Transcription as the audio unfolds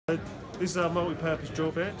This is our multi-purpose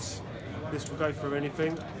drill bits. This will go through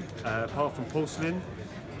anything apart from porcelain.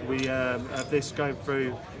 We have this going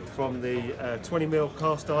through from the 20mm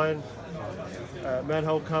cast iron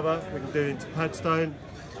manhole cover. We can do it into padstone,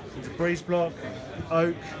 into breeze block,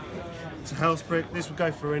 oak, into house brick. This will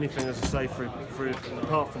go through anything, as I say, through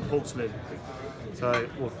apart from porcelain. So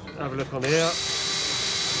we'll have a look on here.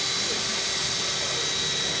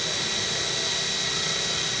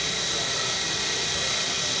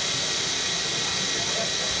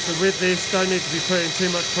 So with this, don't need to be putting too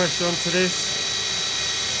much pressure onto this.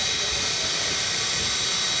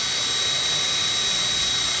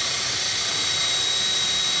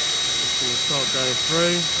 Just going to start going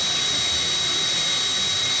through.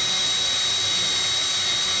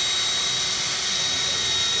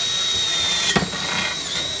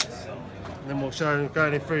 And then we'll show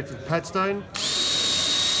going through to the padstone.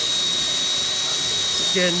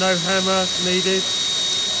 Again, no hammer needed.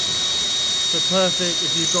 So perfect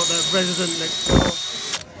if you've got that resident next door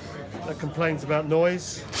that complains about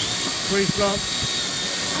noise. Breeze block,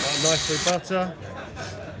 nicely butter,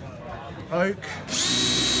 oak,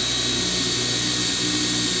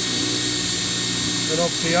 and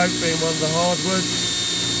obviously oak being one of the hardwoods.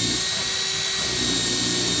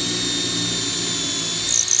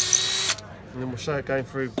 And then we'll show it going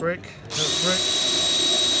through brick, house brick.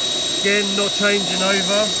 Again, not changing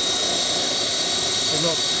over. We're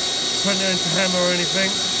not putting it into hammer or anything.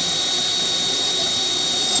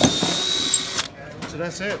 So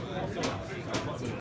that's it.